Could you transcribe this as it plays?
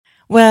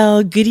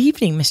Well, good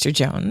evening, Mr.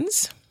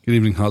 Jones. Good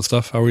evening, Hot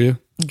Stuff. How are you?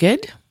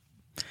 Good.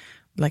 I'd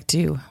like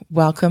to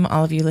welcome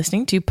all of you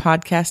listening to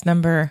podcast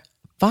number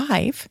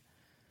 5.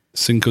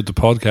 Cinco de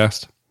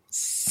Podcast.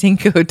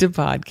 Cinco de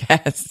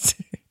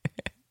Podcast.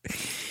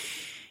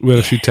 We had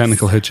a few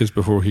technical hitches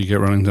before we could get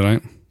running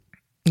tonight.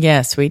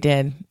 Yes, we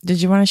did.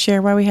 Did you want to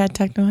share why we had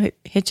technical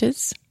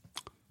hitches?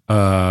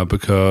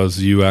 Because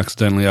you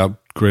accidentally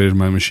upgraded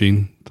my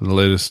machine to the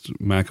latest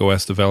Mac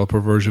OS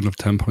developer version of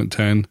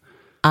 10.10.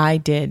 I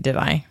did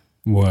I?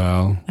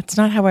 Well, That's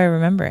not how I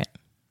remember it.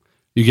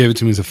 you gave it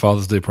to me as a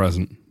Father's Day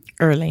present.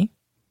 Early.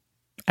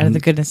 Out of the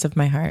goodness of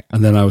my heart.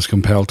 And then I was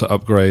compelled to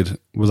upgrade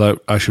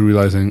without actually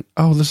realizing,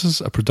 oh, this is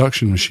a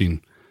production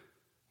machine.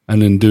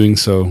 And in doing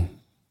so,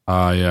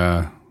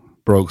 I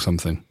broke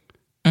something.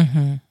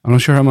 Mm-hmm. I'm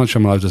not sure how much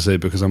I'm allowed to say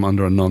because I'm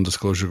under a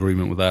non-disclosure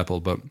agreement with Apple,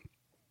 but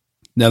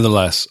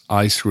nevertheless,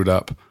 I screwed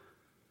up.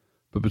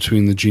 But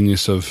between the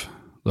genius of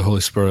the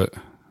Holy Spirit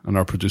and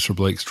our producer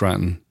Blake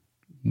Stratton,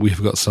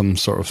 we've got some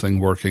sort of thing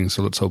working,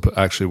 so let's hope it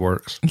actually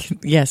works.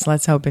 Yes,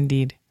 let's hope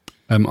indeed.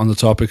 On the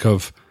topic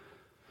of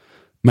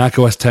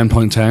macOS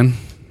 10.10,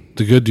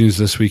 the good news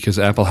this week is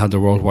Apple had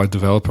their Worldwide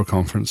Developer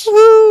Conference,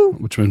 Woo!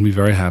 which made me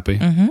very happy.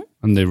 Mm-hmm.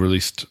 And they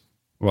released,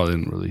 well, they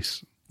didn't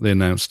release, they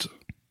announced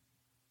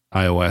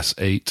iOS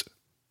 8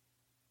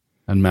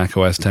 and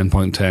macOS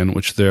 10.10,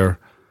 which they're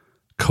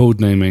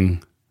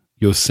codenaming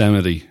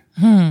Yosemite,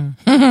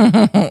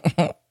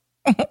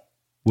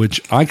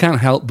 which I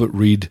can't help but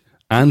read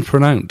and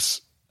pronounce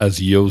as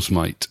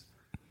Yosemite.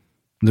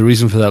 The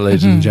reason for that,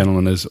 ladies and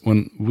gentlemen, is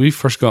when we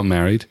first got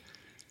married,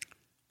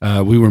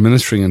 we were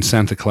ministering in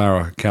Santa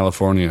Clara,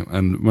 California.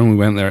 And when we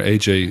went there,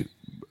 AJ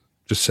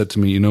just said to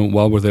me,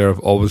 while we're there, I've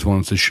always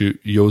wanted to shoot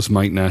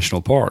Yosemite National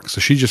Park.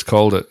 So she just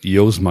called it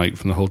Yosemite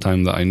from the whole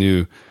time that I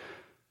knew,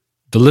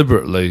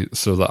 deliberately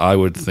so that I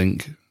would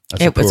think,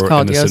 as a poor,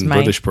 innocent Yosemite.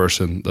 British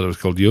person, that it was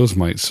called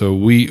Yosemite. So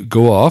we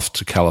go off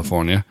to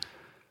California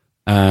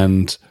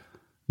and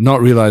not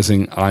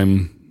realizing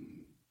I'm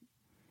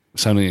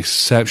sounding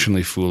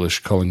exceptionally foolish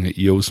calling it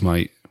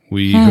Yosemite.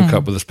 We hook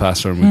up with this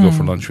pastor and we go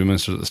for lunch. We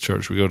minister at this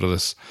church. We go to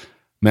this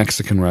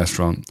Mexican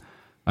restaurant.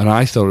 And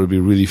I thought it would be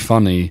really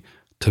funny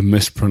to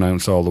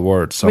mispronounce all the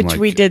words. So Which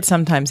we did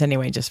sometimes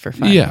anyway, just for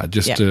fun. Yeah,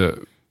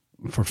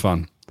 for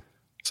fun.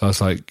 So I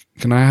was like,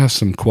 can I have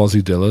some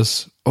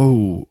quasidillas?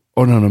 Oh,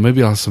 no,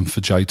 maybe I'll have some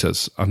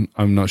fajitas.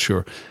 I'm not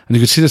sure. And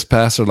you could see this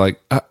pastor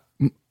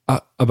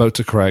about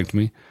to correct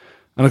me.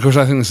 And of course,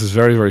 I think this is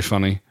very, very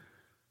funny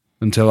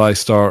until I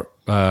start,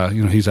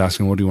 he's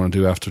asking, what do you want to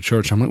do after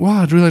church? I'm like, well,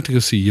 I'd really like to go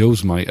see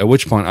Yosemite. At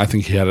which point, I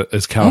think he had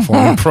his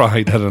California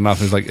pride had enough.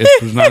 He's like, it's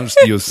pronounced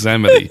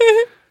Yosemite.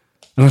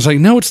 And I was like,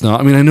 no, it's not.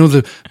 I mean, I know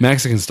the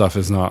Mexican stuff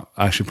is not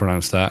actually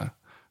pronounced that.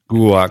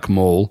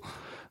 Guacamole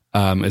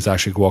is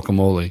actually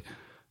guacamole.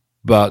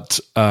 But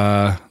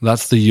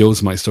that's the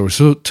Yosemite story.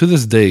 So to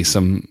this day,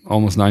 some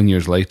almost 9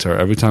 years later,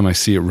 every time I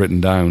see it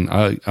written down,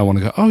 I want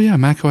to go, oh yeah,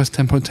 macOS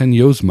 10.10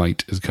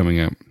 Yosemite is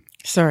coming out.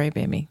 Sorry,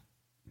 baby.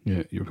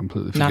 Yeah, you're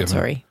completely forgiven. Not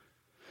sorry.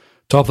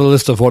 Top of the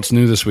list of what's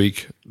new this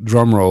week,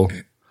 drum roll,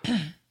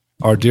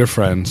 our dear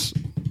friends.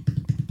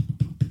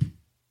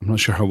 I'm not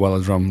sure how well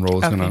a drum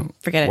roll is going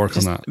to work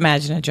Just on that.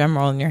 Imagine a drum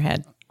roll in your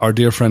head. Our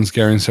dear friends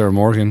Gary and Sarah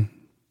Morgan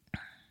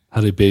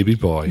had a baby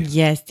boy.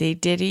 Yes, they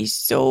did. He's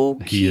so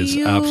cute.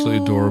 He is absolutely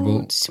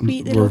adorable.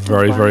 Sweet We're little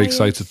very, very Tobias.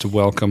 excited to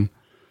welcome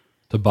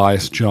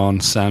Tobias John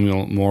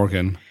Samuel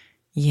Morgan.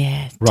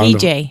 Yes, Round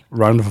TJ.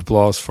 Round of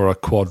applause for a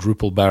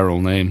quadruple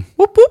barrel name.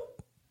 Whoop, whoop.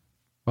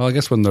 Well, I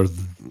guess when they're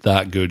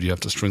that good, you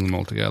have to string them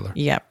all together.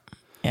 Yep.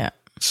 Yeah.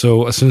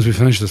 So as soon as we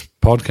finish this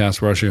podcast,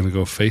 we're actually going to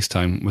go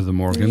FaceTime with the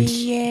Morgans.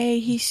 Yay,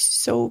 he's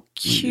so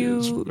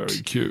cute. He is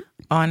very cute.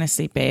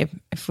 Honestly, babe,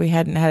 if we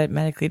hadn't had it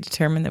medically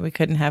determined that we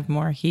couldn't have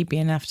more, he'd be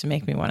enough to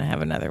make me want to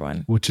have another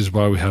one. Which is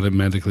why we had it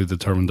medically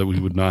determined that we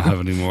would not have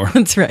any more.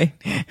 That's right.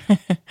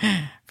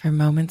 For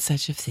moments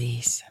such as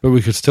these. But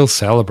we could still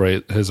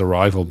celebrate his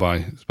arrival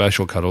by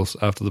special cuddles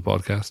after the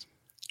podcast.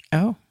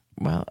 Oh,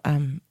 well,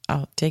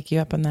 I'll take you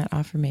up on that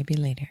offer maybe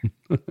later.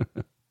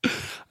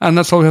 And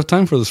that's all we have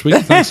time for this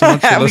week. Thanks so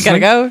much for We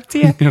listening. gotta go.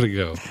 See ya. Gotta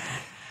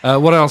go.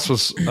 What else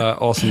was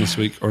awesome this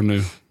week or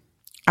new?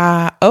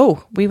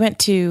 We went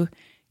to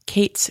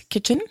Kate's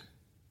Kitchen.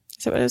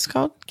 Is that what it was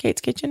called?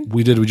 Kate's Kitchen?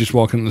 We did. We just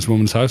walked into this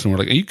woman's house and we're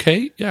like, are you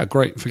Kate? Yeah,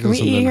 great. Can we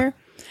eat here?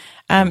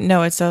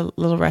 No, it's a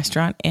little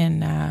restaurant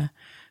in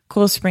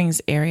Cool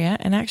Springs area.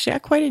 And actually, I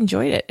quite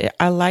enjoyed it.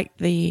 I liked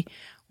the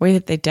way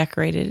that they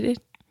decorated it.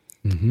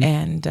 Mm-hmm.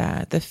 And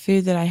the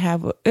food that I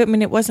have, I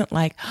mean, it wasn't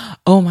like,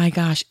 oh my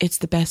gosh, it's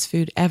the best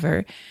food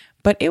ever.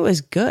 But it was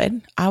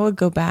good. I would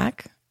go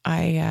back.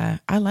 I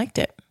liked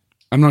it.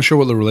 I'm not sure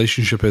what the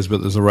relationship is,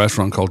 but there's a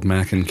restaurant called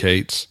Mac and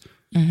Kate's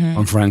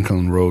on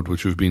Franklin Road,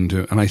 which we've been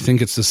to. And I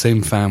think it's the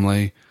same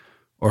family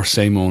or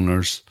same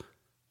owners.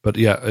 But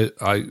yeah,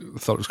 I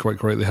thought it was quite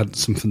great. They had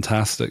some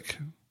fantastic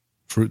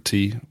fruit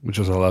tea, which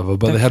was a level,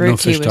 but they had no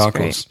fish tacos.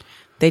 Great.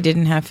 They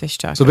didn't have fish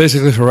tacos. So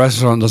basically, if a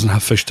restaurant doesn't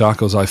have fish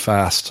tacos, I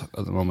fast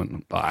at the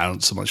moment. But I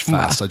don't so much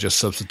fast. I just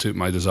substitute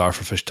my desire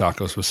for fish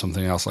tacos with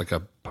something else, like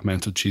a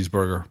pimento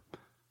cheeseburger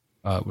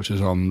which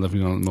is all I'm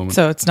living on at the moment.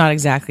 So it's not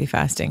exactly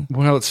fasting.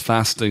 Well, it's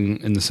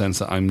fasting in the sense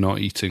that I'm not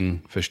eating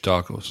fish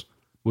tacos,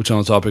 which on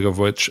the topic of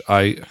which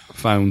I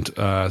found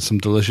some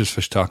delicious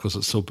fish tacos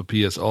at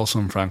Sopapias, also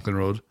on Franklin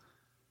Road.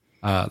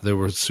 They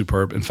were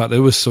superb. In fact, it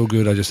was so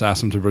good, I just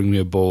asked them to bring me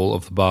a bowl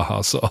of the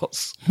Baja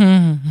sauce,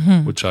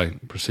 which I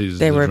proceeded to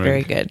They were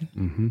drink. very good.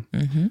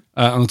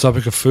 On the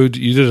topic of food,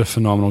 you did a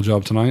phenomenal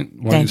job tonight.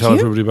 Why don't you tell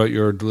everybody about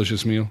your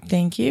delicious meal?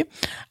 Thank you.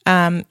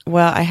 Well,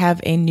 I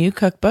have a new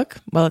cookbook.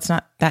 Well, it's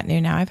not that new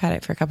now. I've had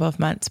it for a couple of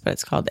months, but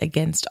it's called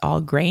Against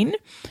All Grain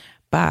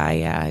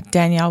by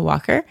Danielle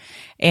Walker.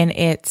 And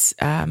it's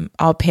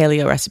all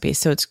paleo recipes.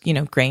 So it's,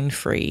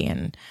 grain-free.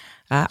 And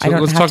I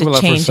don't have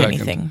to change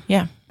anything.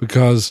 Yeah.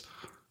 Because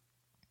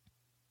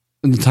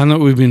in the time that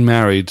we've been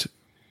married,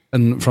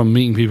 and from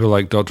meeting people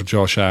like Dr.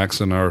 Josh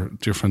Axe and our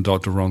dear friend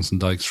Dr. Ronson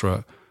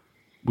Dykstra,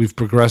 we've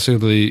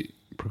progressively,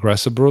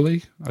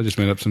 I just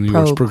made up some new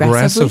words,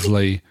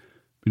 progressively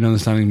been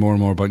understanding more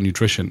and more about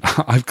nutrition.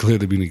 I've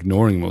clearly been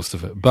ignoring most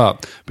of it,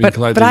 but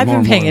I've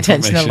been paying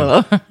attention a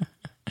little.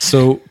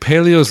 So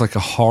paleo is like a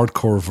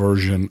hardcore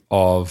version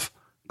of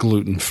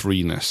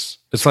gluten-freeness.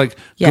 It's like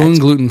going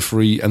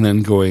gluten-free and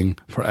then going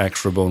for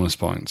extra bonus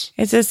points.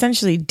 It's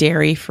essentially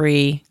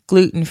dairy-free,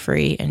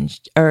 gluten-free,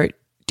 or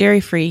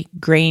dairy-free,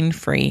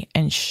 grain-free,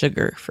 and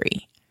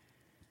sugar-free.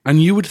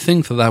 And you would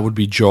think that would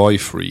be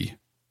joy-free.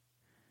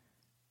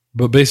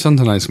 But based on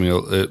tonight's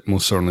meal, it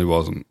most certainly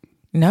wasn't.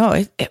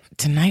 No,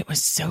 tonight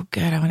was so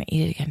good. I want to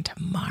eat it again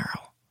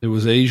tomorrow. It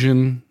was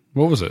Asian.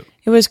 What was it?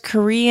 It was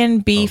Korean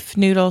beef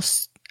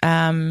noodles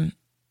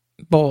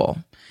bowl.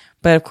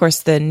 But of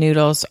course, the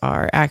noodles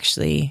are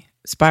actually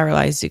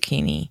spiralized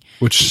zucchini.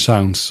 Which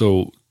sounds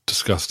so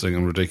disgusting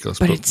and ridiculous,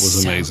 but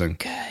was amazing.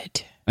 So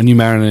good. And you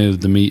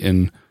marinated the meat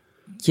in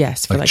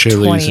for like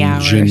chilies 20 and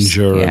hours.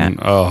 ginger and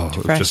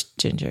fresh just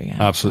ginger. Yeah,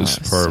 absolutely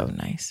superb. So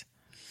nice.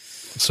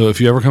 So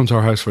if you ever come to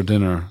our house for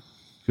dinner,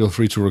 feel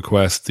free to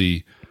request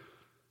the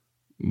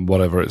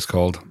whatever it's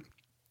called,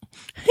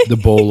 the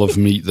bowl of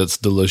meat that's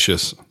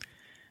delicious.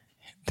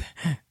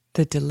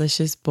 The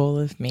delicious bowl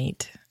of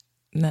meat.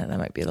 No, that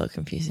might be a little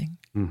confusing.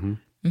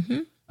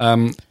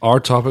 Our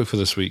topic for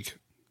this week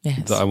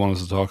that I wanted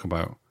to talk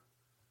about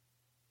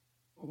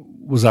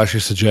was actually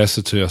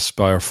suggested to us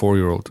by our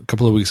 4-year-old. A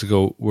couple of weeks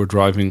ago, I'm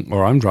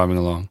driving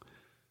along.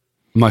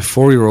 My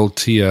 4-year-old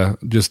Tia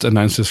just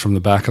announces from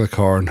the back of the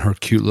car in her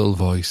cute little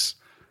voice,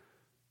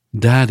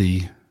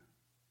 "Daddy,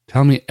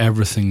 tell me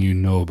everything you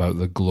know about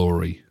the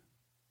glory."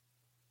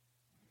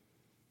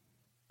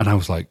 And I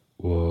was like,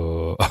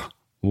 whoa,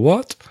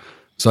 what?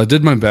 So I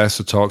did my best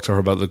to talk to her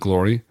about the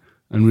glory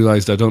and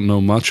realized I don't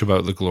know much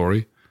about the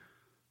glory.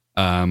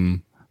 But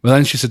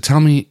then she said, "Tell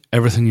me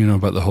everything you know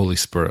about the Holy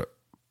Spirit,"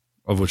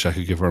 of which I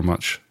could give her a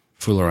much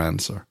fuller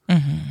answer.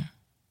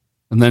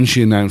 And then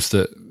she announced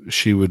that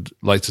she would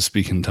like to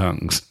speak in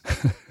tongues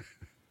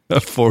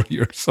at 4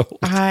 years old.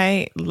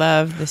 I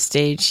love the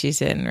stage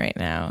she's in right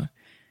now.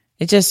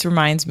 It just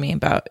reminds me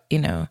about,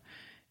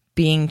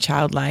 being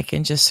childlike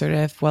and just sort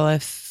of, well,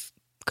 if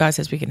God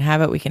says we can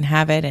have it, we can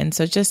have it. And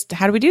so just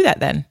how do we do that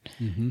then?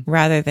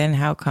 Rather than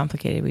how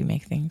complicated we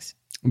make things.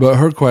 But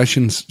her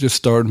questions just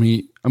started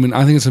me. I mean,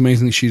 I think it's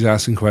amazing that she's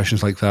asking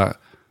questions like that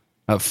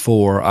at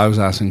 4. I was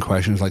asking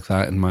questions like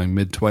that in my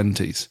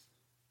mid-20s.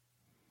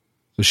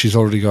 So she's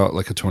already got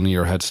like a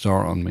 20-year head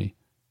start on me.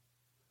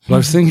 But I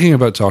was thinking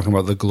about talking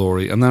about the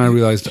glory, and then I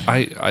realized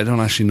I don't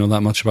actually know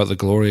that much about the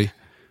glory,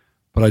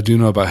 but I do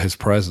know about his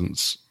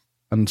presence.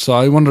 And so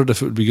I wondered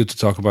if it would be good to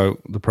talk about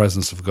the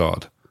presence of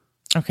God.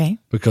 Okay.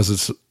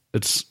 Because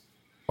it's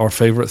our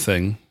favorite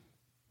thing.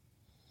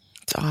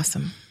 It's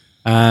awesome.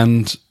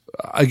 And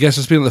I guess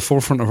it's been at the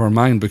forefront of our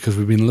mind because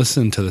we've been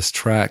listening to this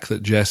track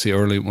that Jessie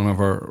Early, one of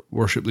our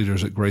worship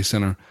leaders at Grace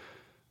Center,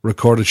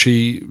 recorded.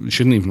 She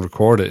didn't even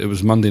record it. It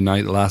was Monday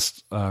night,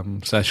 last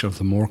session of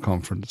the Moore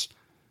Conference.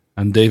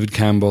 And David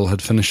Campbell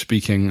had finished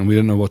speaking and we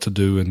didn't know what to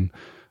do. And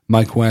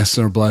Mike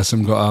Wester, bless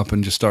him, got up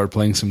and just started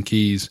playing some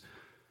keys.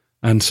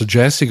 And so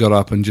Jessie got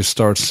up and just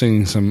started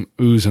singing some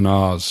oohs and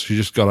ahs. She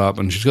just got up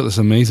and she's got this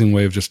amazing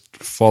way of just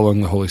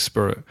following the Holy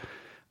Spirit.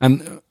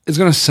 And it's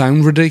going to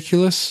sound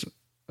ridiculous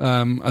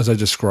as I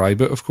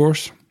describe it, of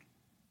course.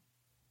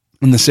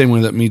 In the same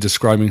way that me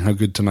describing how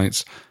good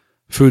tonight's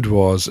food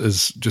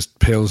is just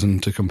pales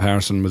into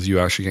comparison with you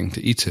actually getting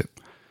to eat it.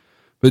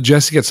 But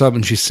Jessie gets up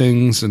and she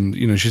sings, and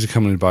she's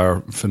accompanied by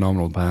our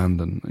phenomenal band,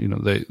 and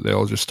they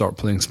all just start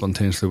playing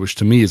spontaneously, which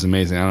to me is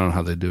amazing. I don't know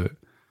how they do it.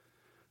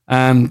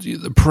 And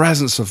the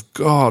presence of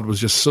God was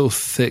just so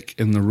thick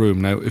in the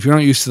room. Now, if you're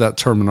not used to that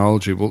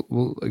terminology,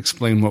 we'll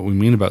explain what we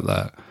mean about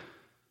that.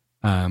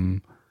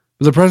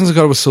 But the presence of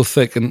God was so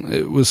thick and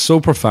it was so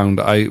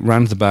profound. I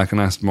ran to the back and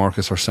asked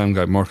Marcus, our sound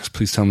guy, "Marcus,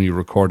 please tell me you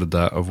recorded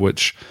that," of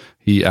which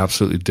he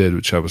absolutely did,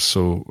 which I was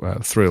so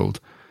thrilled.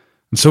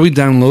 And so we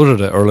downloaded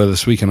it earlier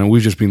this weekend, and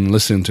we've just been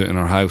listening to it in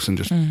our house and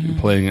just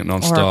playing it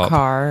nonstop. Or a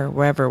car, or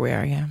wherever we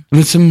are, yeah. And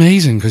it's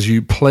amazing because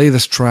you play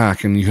this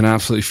track and you can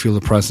absolutely feel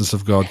the presence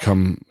of God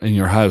come in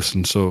your house.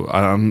 And so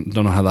I don't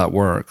know how that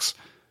works.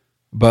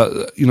 But,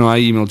 I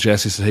emailed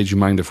Jessie and said, "Hey, do you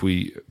mind if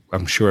we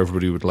I'm sure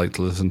everybody would like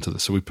to listen to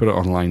this. So we put it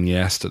online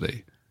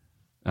yesterday,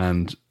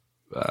 and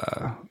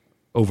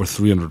over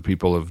 300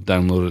 people have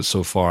downloaded it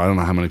so far. I don't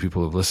know how many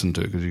people have listened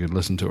to it, because you can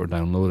listen to it or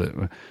download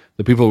it.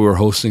 The people we were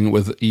hosting it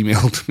with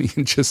emailed me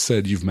and just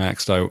said, you've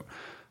maxed out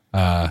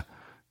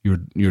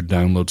your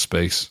download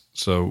space.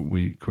 So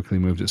we quickly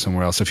moved it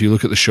somewhere else. If you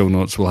look at the show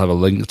notes, we'll have a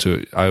link to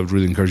it. I would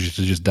really encourage you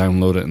to just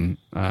download it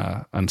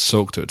and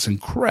soak to it. It's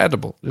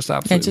incredible. Just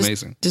absolutely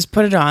amazing. Just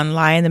put it on,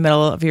 lie in the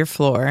middle of your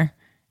floor,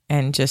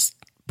 and just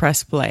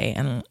press play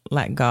and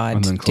let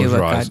God do what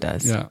God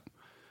does. Yeah.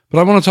 But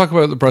I want to talk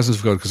about the presence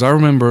of God, because I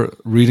remember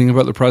reading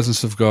about the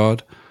presence of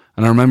God,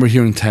 and I remember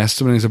hearing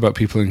testimonies about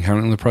people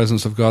encountering the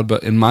presence of God.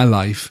 But in my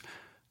life,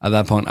 at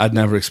that point, I'd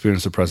never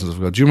experienced the presence of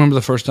God. Do you remember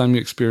the first time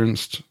you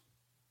experienced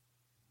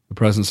the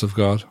presence of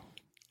God?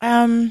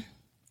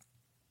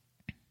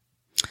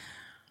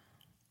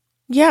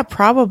 Yeah,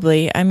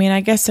 probably. I mean,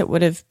 I guess it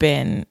would have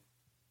been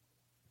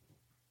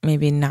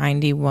maybe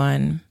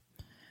 91.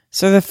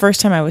 So the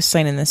first time I was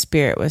slain in the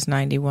Spirit was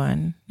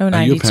 91. No,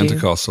 92. Are you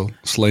Pentecostal?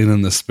 Slain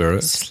in the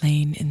Spirit?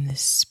 Slain in the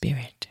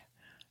Spirit.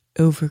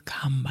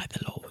 Overcome by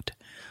the Lord.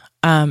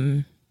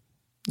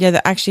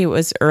 Yeah, actually it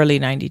was early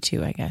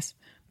 92, I guess.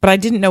 But I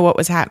didn't know what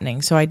was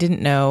happening, so I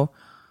didn't know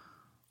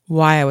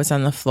why I was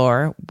on the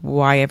floor,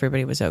 why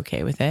everybody was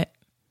okay with it.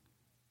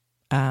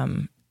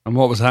 And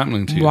what was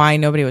happening to you? Why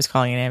nobody was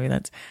calling an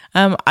ambulance.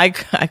 I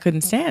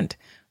couldn't stand,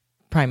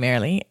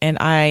 primarily, and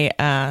I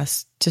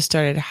just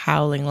started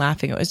howling,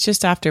 laughing. It was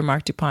just after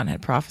Mark Dupont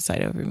had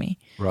prophesied over me.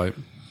 Right.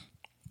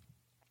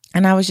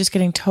 And I was just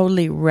getting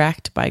totally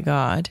wrecked by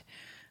God.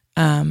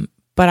 But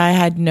I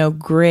had no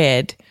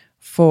grid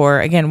for,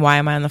 again, why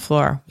am I on the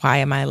floor? Why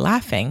am I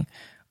laughing?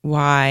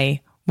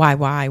 Why?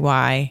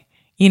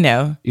 You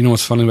know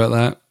what's funny about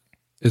that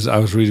is I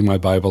was reading my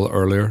Bible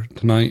earlier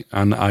tonight,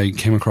 and I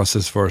came across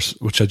this verse,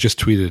 which I just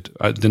tweeted.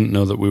 I didn't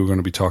know that we were going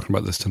to be talking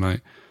about this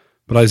tonight.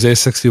 But Isaiah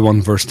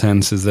 61 verse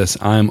 10 says this: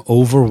 I am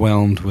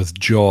overwhelmed with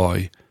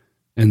joy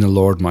in the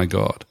Lord my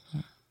God.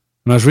 And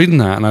I was reading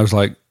that, and I was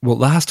like, well,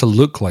 that has to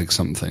look like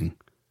something.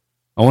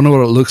 I wonder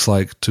what it looks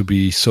like to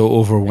be so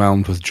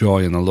overwhelmed with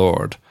joy in the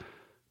Lord.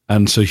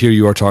 And so here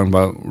you are talking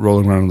about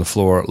rolling around on the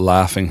floor,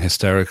 laughing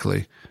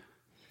hysterically.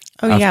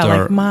 Oh, yeah,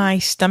 like my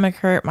stomach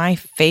hurt, my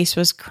face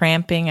was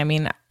cramping. I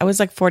mean, I was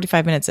like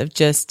 45 minutes of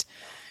just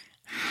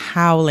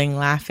howling,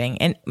 laughing.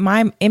 And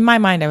in my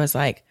mind, I was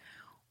like,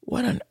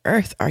 what on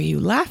earth are you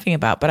laughing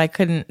about? But I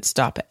couldn't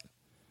stop it.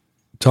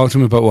 Talk to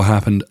me about what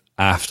happened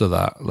after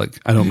that. Like,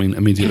 I don't mean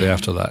immediately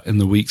after that, in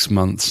the weeks,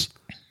 months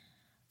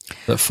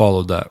that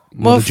followed that.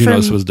 What did you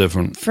notice was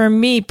different? For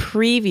me,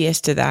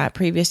 previous to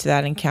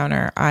that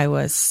encounter, I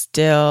was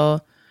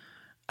still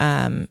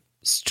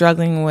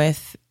struggling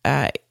with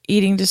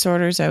eating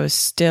disorders. I was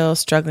still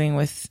struggling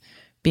with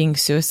being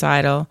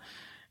suicidal.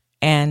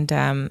 And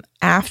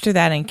after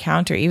that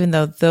encounter, even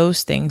though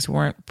those things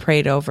weren't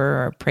prayed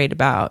over or prayed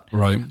about,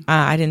 right,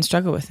 I didn't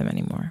struggle with them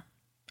anymore.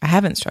 I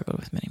haven't struggled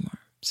with them anymore.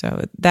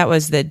 So that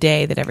was the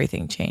day that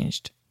everything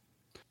changed.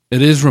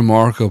 It is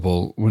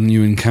remarkable when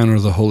you encounter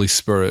the Holy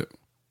Spirit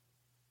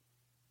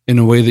in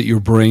a way that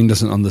your brain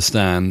doesn't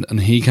understand, and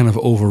he kind of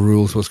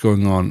overrules what's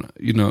going on.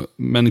 You know,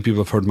 many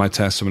people have heard my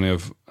testimony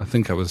of, I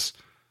think I was,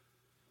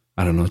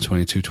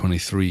 22,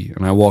 23,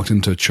 and I walked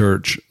into a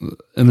church, an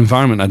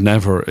environment I'd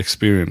never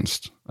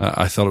experienced.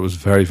 I thought it was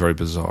very, very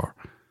bizarre.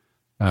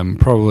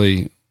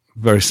 Probably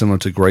very similar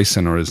to Grace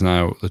Center is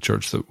now the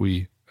church that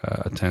we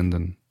attend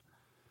and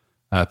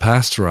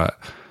pastor at.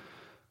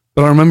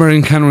 But I remember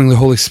encountering the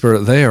Holy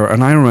Spirit there,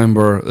 and I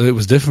remember it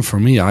was different for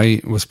me.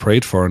 I was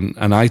prayed for,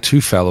 and I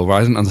too fell over. I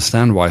didn't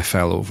understand why I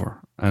fell over.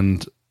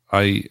 And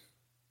I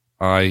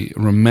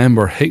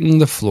remember hitting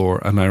the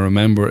floor, and I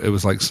remember it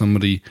was like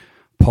somebody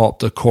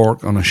popped a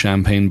cork on a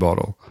champagne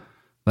bottle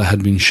that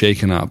had been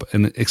shaken up.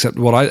 And except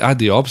what I had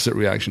the opposite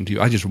reaction to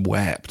you. I just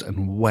wept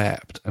and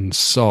wept and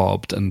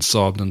sobbed and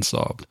sobbed and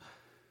sobbed.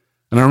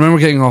 And I remember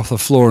getting off the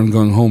floor and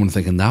going home and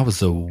thinking, that was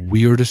the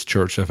weirdest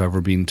church I've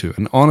ever been to.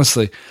 And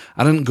honestly,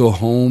 I didn't go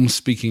home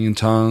speaking in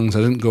tongues. I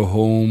didn't go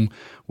home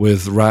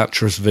with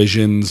rapturous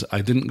visions.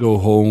 I didn't go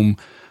home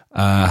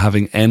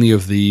having any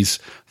of these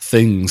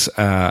things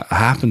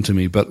happen to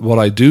me. But what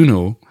I do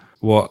know,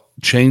 what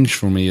changed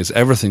for me is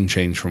everything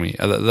changed for me.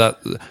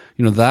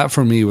 That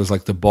for me was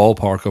like the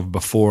ballpark of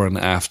before and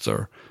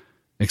after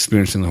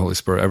experiencing the Holy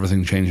Spirit.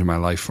 Everything changed in my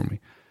life for me.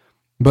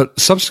 But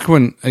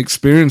subsequent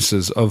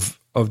experiences of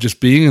just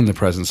being in the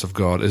presence of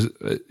God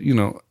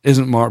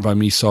isn't marked by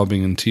me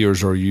sobbing in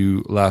tears or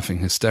you laughing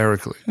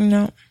hysterically.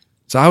 No.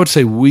 So I would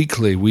say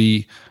weekly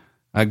we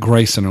at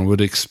Grace Center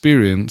would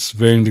experience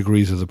varying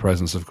degrees of the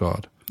presence of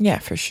God. Yeah,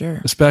 for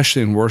sure.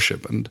 Especially in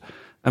worship.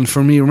 And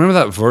for me, remember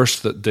that verse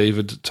that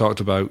David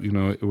talked about,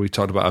 we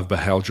talked about, I've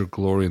beheld your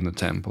glory in the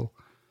temple.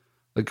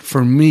 Like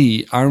for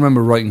me, I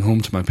remember writing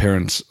home to my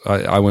parents.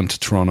 I went to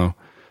Toronto,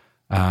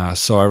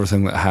 saw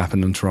everything that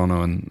happened in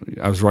Toronto, and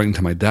I was writing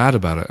to my dad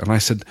about it. And I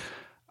said,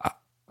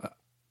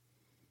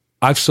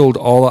 I've sold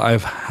all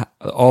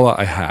that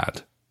I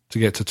had to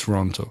get to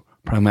Toronto,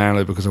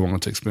 primarily because I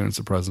wanted to experience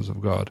the presence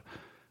of God.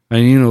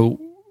 And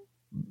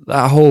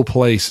that whole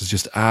place is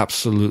just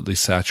absolutely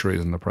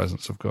saturated in the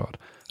presence of God.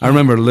 I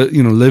remember,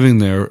 living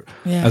there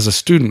as a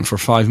student for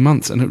 5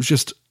 months, and it was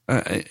just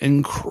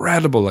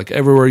incredible. Like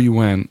everywhere you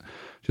went,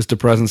 just the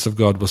presence of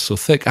God was so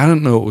thick. I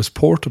didn't know it was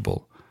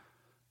portable.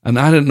 And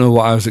I didn't know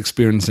what I was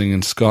experiencing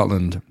in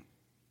Scotland.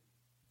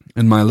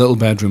 In my little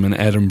bedroom in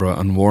Edinburgh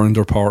on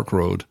Warrender Park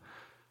Road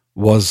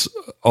was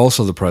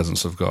also the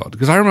presence of God.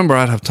 Because I remember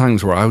I'd have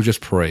times where I would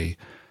just pray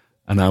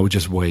and I would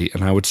just wait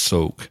and I would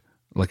soak.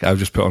 Like I would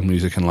just put on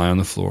music and lie on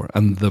the floor.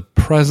 And the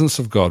presence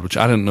of God, which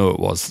I didn't know it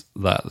was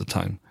that at the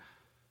time,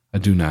 I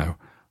do now,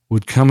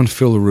 would come and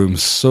fill the room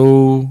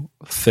so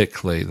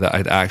thickly that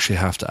I'd actually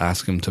have to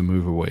ask him to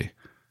move away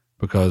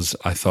because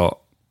I thought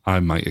I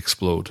might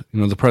explode.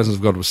 The presence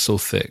of God was so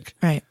thick.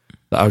 Right.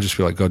 That I would just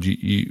be like, God,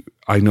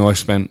 I know I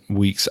spent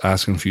weeks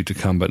asking for you to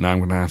come, but now I'm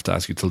going to have to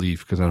ask you to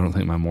leave because I don't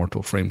think my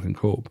mortal frame can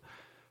cope.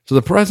 So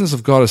the presence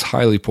of God is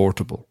highly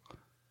portable.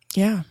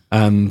 Yeah.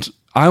 And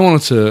I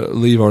wanted to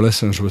leave our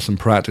listeners with some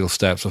practical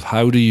steps of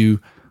how do you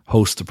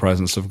host the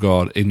presence of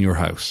God in your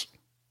house.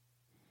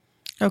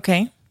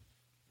 Okay.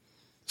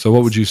 So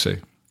what would you say?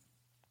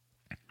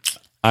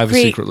 I have a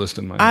secret list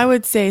in mind. I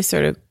would say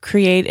sort of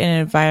create an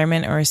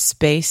environment or a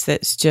space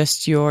that's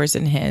just yours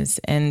and his.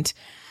 And,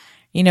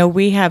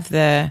 we have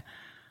the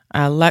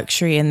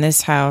luxury in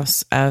this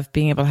house of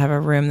being able to have a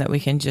room that we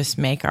can just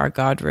make our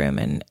God room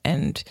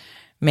and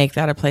make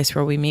that a place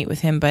where we meet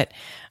with him. But,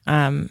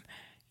 when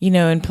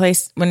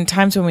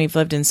times when we've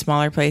lived in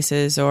smaller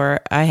places,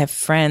 or I have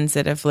friends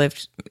that have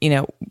lived,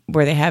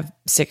 where they have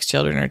 6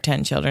 children or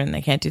 10 children, and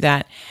they can't do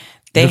that.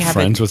 They have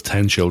friends with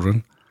 10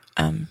 children.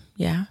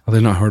 Yeah. Have they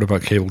not heard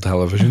about cable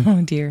television?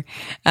 Oh dear.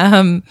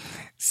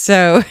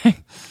 So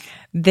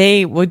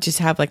they would just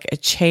have like a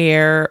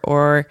chair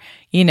or,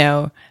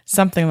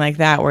 something like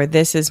that where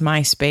this is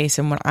my space.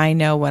 And when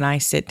I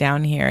sit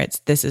down here,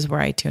 this is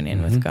where I tune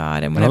in with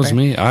God and whatever. That was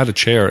me. I had a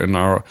chair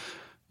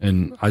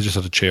I just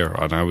had a chair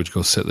and I would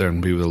go sit there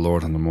and be with the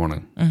Lord in the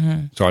morning.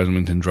 Mm-hmm. Sorry, I didn't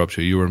mean to interrupt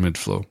you. You were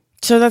mid-flow.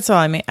 So that's all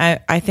I mean.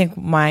 I think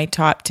my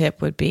top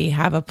tip would be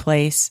have a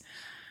place,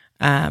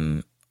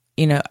 a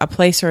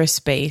place or a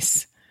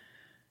space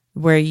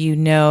where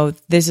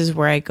this is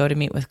where I go to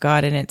meet with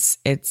God, and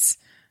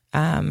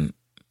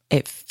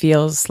it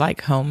feels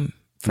like home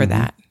for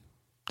that.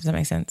 Does that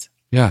make sense?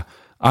 Yeah.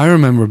 I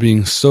remember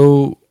being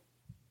so,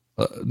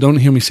 don't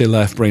hear me say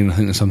left brain, I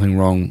think there's something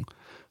wrong,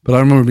 but I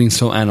remember being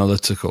so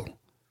analytical.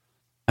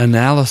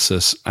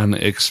 Analysis and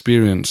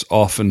experience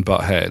often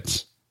butt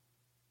heads.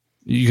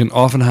 You can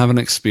often have an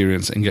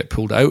experience and get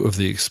pulled out of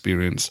the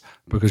experience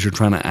because you're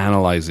trying to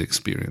analyze the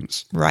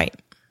experience. Right.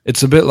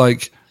 It's a bit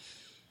like,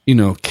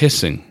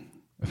 kissing.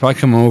 If I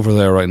come over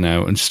there right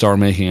now and start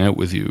making out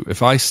with you,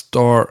 if I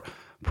start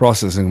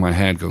processing in my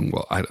head going,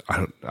 well, I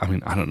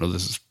don't know,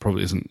 this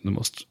probably isn't the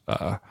most,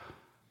 I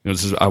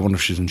wonder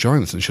if she's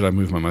enjoying this and should I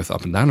move my mouth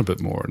up and down a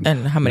bit more?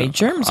 And how many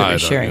germs are we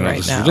sharing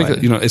right now?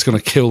 It's going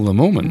to kill the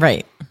moment.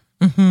 Right.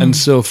 Mm-hmm. And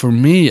so for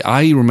me,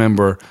 I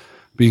remember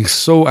being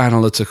so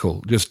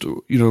analytical, just,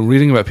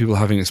 reading about people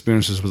having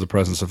experiences with the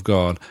presence of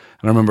God.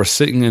 And I remember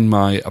sitting in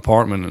my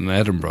apartment in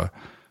Edinburgh,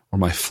 or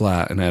my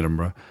flat in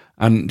Edinburgh,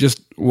 and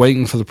just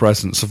waiting for the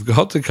presence of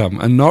God to come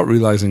and not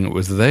realizing it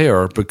was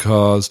there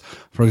because,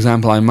 for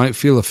example, I might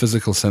feel a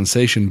physical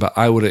sensation, but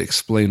I would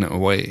explain it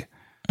away.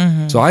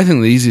 Mm-hmm. So I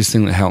think the easiest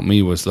thing that helped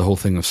me was the whole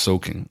thing of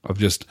soaking, of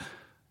just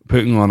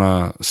putting on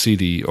a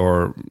CD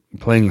or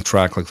playing a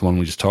track like the one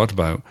we just talked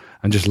about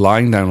and just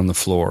lying down on the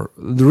floor.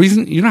 The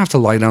reason you don't have to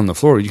lie down on the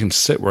floor, you can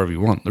sit wherever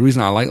you want. The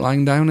reason I like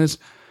lying down is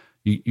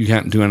you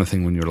can't do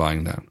anything when you're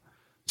lying down.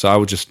 So I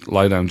would just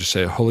lie down and just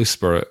say, Holy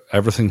Spirit,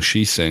 everything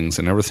she sings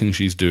and everything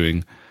she's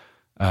doing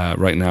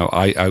right now,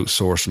 I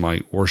outsource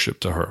my worship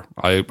to her.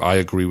 I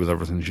agree with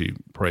everything she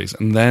prays.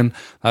 And then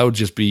that would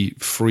just be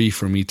free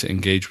for me to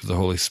engage with the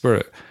Holy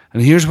Spirit.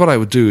 And here's what I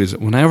would do is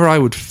whenever I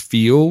would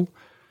feel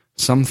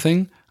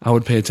something, I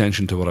would pay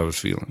attention to what I was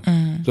feeling.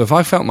 Mm. So if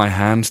I felt my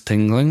hands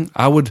tingling,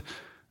 I would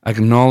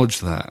acknowledge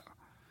that.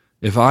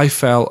 If I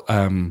felt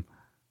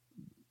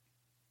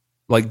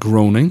like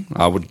groaning,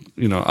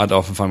 I'd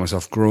often find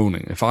myself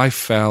groaning. If I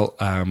felt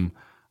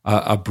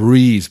a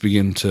breeze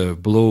begin to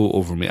blow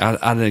over me,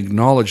 I'd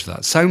acknowledge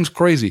that. Sounds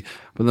crazy,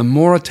 but the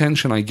more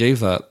attention I gave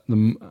that,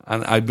 and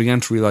I began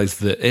to realize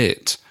that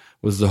it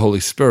was the Holy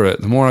Spirit,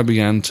 the more I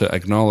began to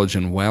acknowledge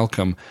and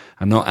welcome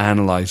and not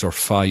analyze or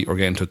fight or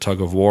get into a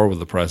tug of war with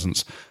the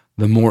presence,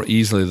 the more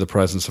easily the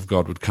presence of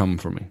God would come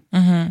for me.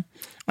 Mm-hmm.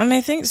 And I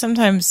think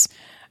sometimes,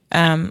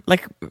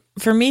 like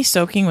for me,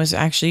 soaking was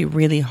actually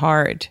really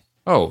hard.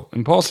 Oh,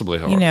 impossibly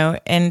hard.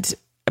 And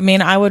I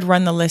mean, I would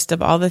run the list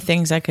of all the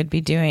things I could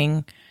be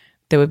doing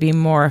that would be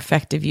more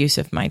effective use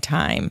of my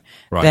time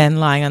than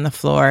lying on the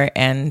floor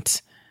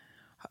and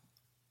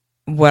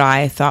what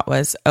I thought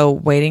was,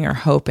 waiting or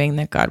hoping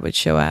that God would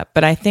show up.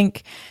 But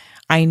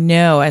I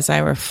know as I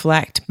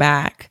reflect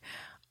back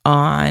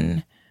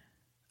on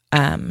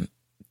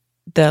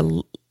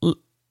the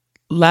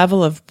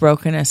level of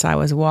brokenness I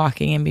was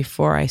walking in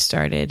before I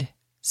started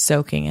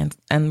soaking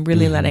and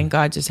really letting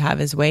God just have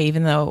his way,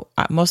 even though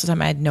most of the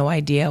time I had no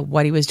idea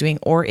what he was doing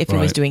or if he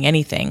was doing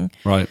anything.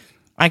 Right.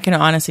 I can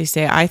honestly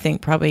say I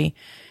think probably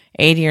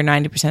 80 or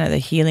 90% of the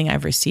healing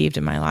I've received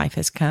in my life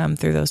has come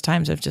through those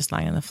times of just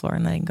lying on the floor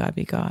and letting God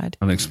be God.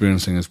 And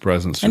experiencing his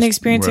presence. And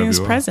experiencing his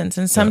presence.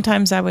 And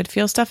sometimes I would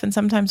feel stuff and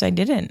sometimes I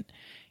didn't.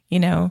 You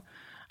know,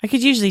 I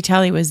could usually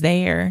tell he was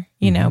there,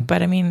 you know,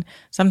 but I mean,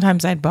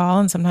 sometimes I'd bawl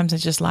and sometimes I'd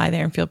just lie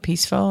there and feel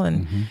peaceful.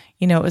 And,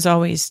 you know, it was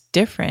always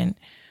different.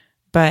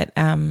 But,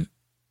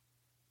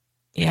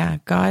 yeah,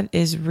 God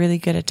is really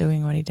good at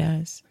doing what he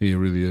does. He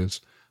really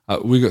is.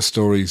 We got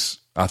stories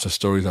after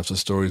stories after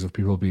stories of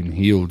people being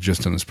healed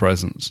just in his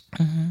presence,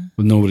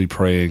 with nobody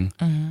praying,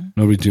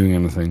 nobody doing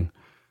anything,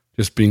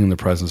 just being in the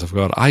presence of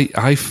God.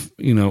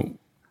 You know,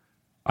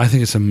 I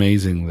think it's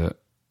amazing that,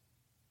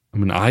 I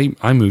mean,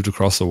 I moved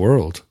across the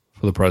world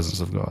for the presence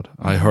of God.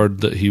 I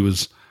heard that he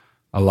was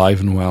alive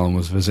and well and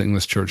was visiting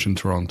this church in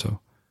Toronto.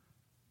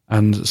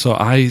 And so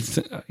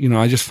you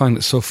know, I just find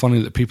it so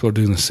funny that people are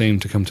doing the same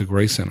to come to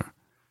Grace Center.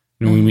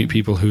 You know, we meet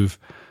people who've,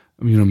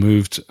 you know,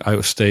 moved out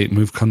of state,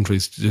 moved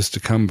countries just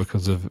to come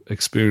because they've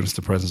experienced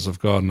the presence of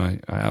God, and I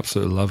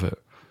absolutely love it.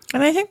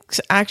 And I think,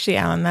 actually,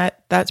 Alan,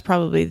 that's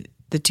probably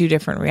the two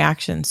different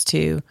reactions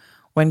to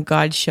when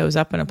God shows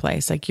up in a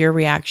place. Like your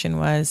reaction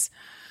was,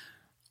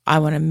 I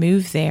want to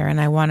move there, and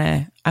I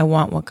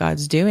want what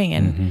God's doing.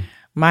 And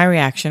my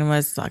reaction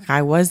was like,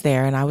 I was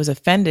there, and I was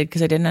offended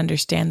because I didn't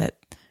understand that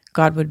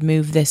God would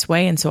move this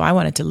way, and so I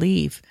wanted to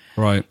leave.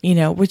 Right. You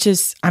know, which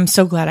is, I'm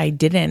so glad I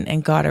didn't,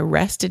 and God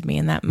arrested me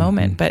in that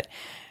moment. But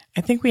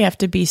I think we have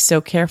to be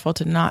so careful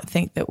to not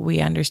think that we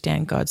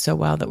understand God so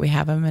well that we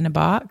have him in a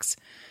box.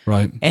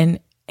 Right.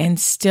 And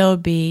still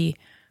be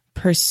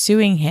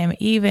pursuing him,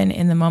 even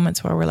in the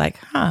moments where we're like,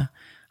 I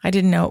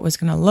didn't know it was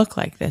going to look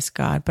like this,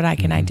 God, but I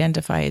can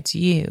identify it's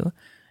you.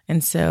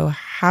 And so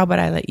how about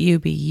I let you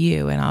be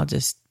you and I'll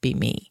just be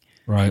me?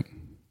 Right.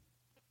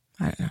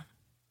 I don't know.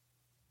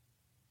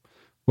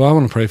 Well, I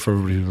want to pray for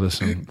everybody who's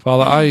listening.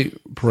 Father, I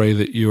pray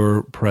that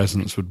your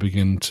presence would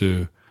begin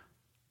to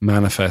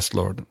manifest,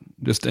 Lord,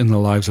 just in the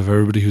lives of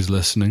everybody who's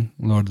listening,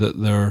 Lord,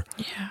 that their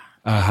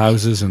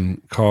houses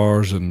and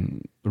cars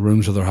and the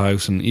rooms of their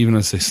house, and even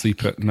as they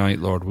sleep at night,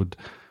 Lord, would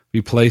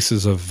be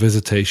places of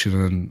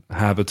visitation and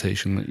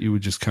habitation, that you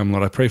would just come,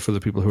 Lord. I pray for the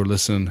people who are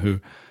listening who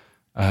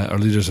are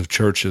leaders of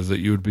churches, that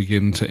you would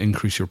begin to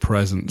increase your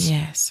presence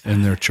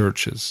in their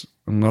churches.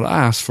 And Lord, I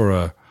ask for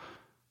a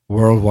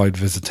worldwide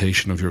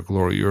visitation of your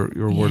glory.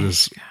 Your word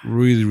is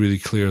really, really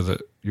clear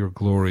that your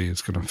glory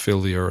is going to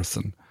fill the earth.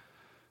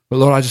 But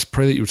Lord, I just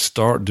pray that you would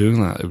start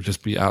doing that. It would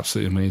just be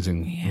absolutely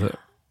amazing. Yeah.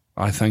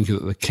 I thank you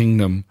that the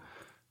kingdom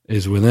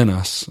is within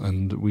us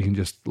and we can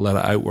just let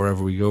it out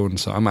wherever we go. And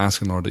so I'm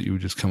asking, Lord, that you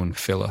would just come and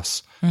fill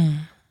us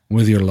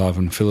with your love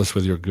and fill us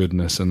with your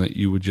goodness, and that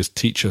you would just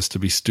teach us to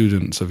be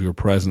students of your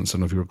presence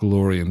and of your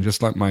glory. And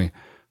just like my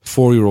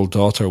 4-year-old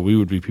daughter, we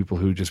would be people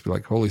who would just be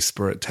like, Holy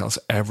Spirit, tell us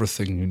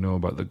everything you know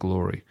about the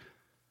glory,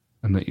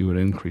 and that you would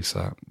increase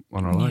that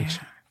on our lives.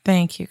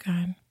 Thank you,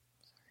 God.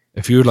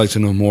 If you would like to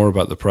know more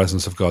about the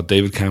presence of God,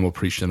 David Campbell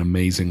preached an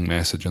amazing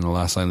message on the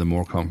Last Line of the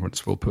More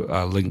conference. We'll put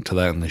a link to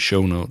that in the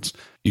show notes.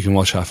 You can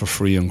watch that for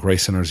free on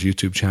Grace Center's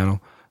YouTube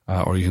channel,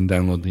 or you can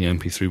download the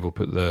MP3. We'll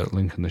put the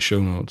link in the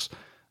show notes.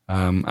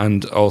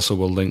 And also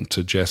we'll link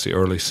to Jessie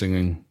Early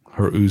singing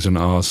her oohs and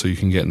ahs so you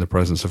can get in the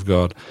presence of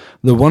God.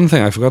 The one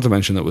thing I forgot to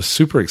mention that was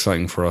super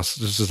exciting for us,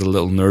 just as a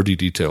little nerdy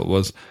detail,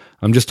 was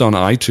I'm just on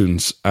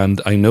iTunes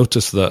and I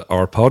noticed that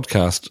our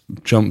podcast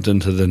jumped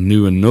into the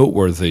new and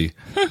noteworthy.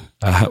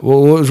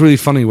 Well, what was really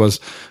funny was,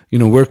 you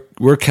know,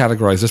 we're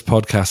categorized, this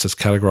podcast is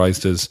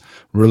categorized as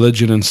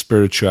religion and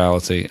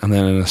spirituality, and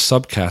then in a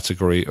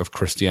subcategory of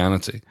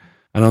Christianity.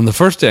 And on the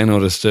first day I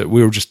noticed it,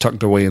 we were just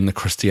tucked away in the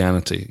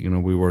Christianity. You know,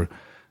 we were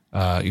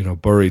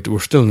buried. We're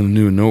still in the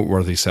new and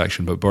noteworthy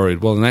section, but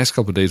buried. Well, the next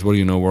couple of days, what do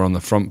you know? We're on the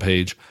front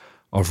page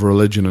of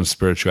religion and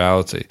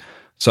spirituality.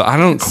 So I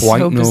don't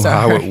quite know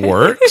how it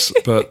works,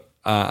 but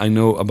I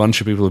know a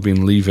bunch of people have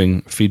been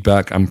leaving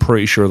feedback. I'm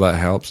pretty sure that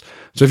helps.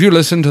 So if you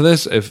listen to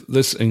this, if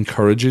this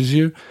encourages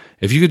you,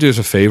 if you could do us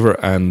a favor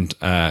and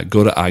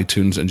go to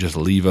iTunes and just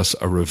leave us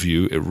a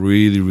review, it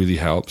really, really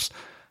helps.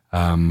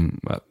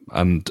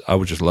 And I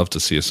would just love to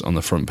see us on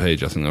the front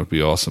page. I think that would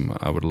be awesome.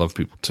 I would love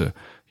people to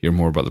hear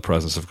more about the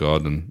presence of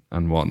God and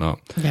whatnot.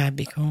 Yeah, that'd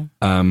be cool.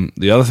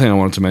 The other thing I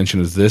wanted to mention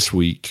is this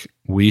week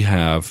we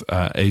have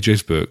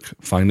AJ's book,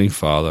 Finding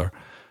Father,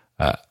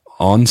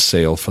 on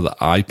sale for the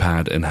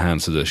iPad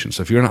Enhanced Edition.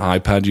 So if you're an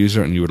iPad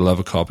user and you would love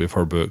a copy of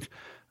her book,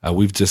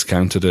 we've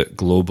discounted it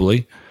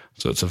globally.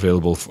 So it's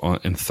available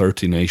in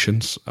 30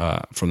 nations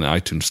from the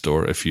iTunes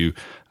store. If you,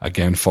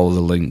 again, follow the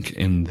link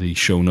in the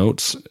show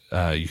notes,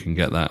 you can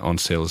get that on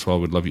sale as well.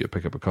 We'd love you to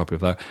pick up a copy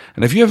of that.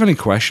 And if you have any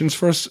questions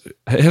for us,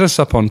 hit us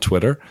up on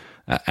Twitter,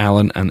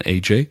 Alan and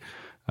AJ,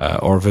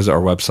 or visit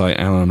our website,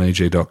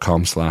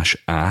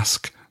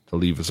 alanandaj.com/ask, to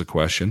leave us a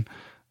question.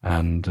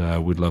 And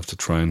we'd love to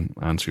try and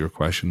answer your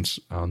questions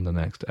on the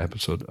next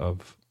episode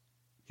of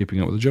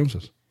Keeping Up with the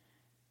Joneses.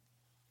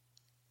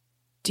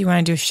 Do you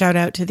want to do a shout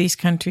out to these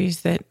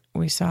countries that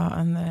we saw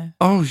on the.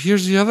 Oh,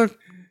 here's the other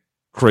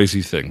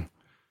crazy thing.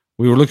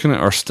 We were looking at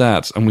our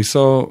stats and we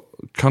saw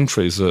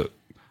countries that,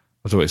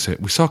 what do I say?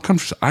 We saw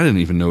countries I didn't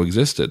even know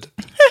existed.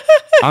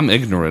 I'm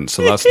ignorant,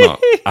 so that's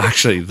not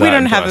actually that We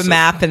don't have a impressive.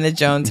 map in the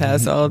Jones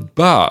household.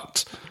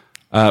 But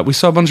we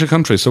saw a bunch of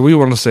countries, so we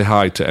want to say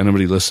hi to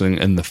anybody listening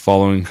in the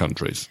following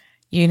countries.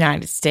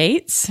 United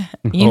States.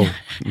 Oh.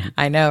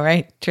 I know,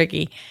 right?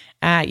 Tricky.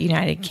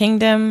 United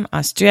Kingdom,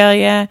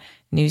 Australia,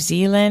 New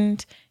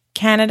Zealand,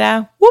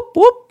 Canada, whoop,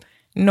 whoop,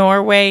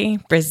 Norway,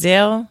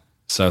 Brazil,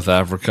 South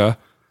Africa,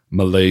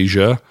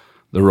 Malaysia,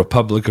 the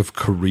Republic of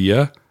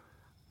Korea,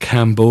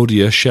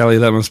 Cambodia. Shelley,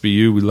 that must be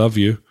you. We love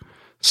you.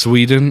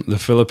 Sweden, the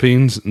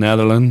Philippines,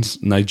 Netherlands,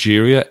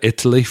 Nigeria,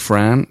 Italy,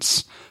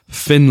 France,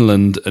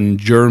 Finland, and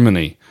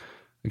Germany.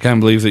 I can't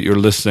believe that you're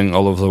listening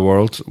all over the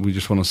world. We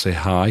just want to say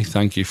hi.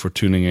 Thank you for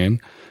tuning in.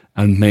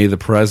 And may the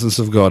presence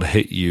of God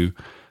hit you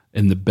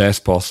in the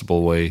best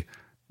possible way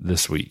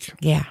this week.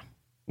 Yeah.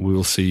 We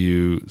will see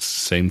you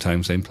same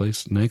time, same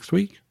place next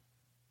week.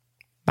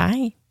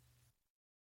 Bye.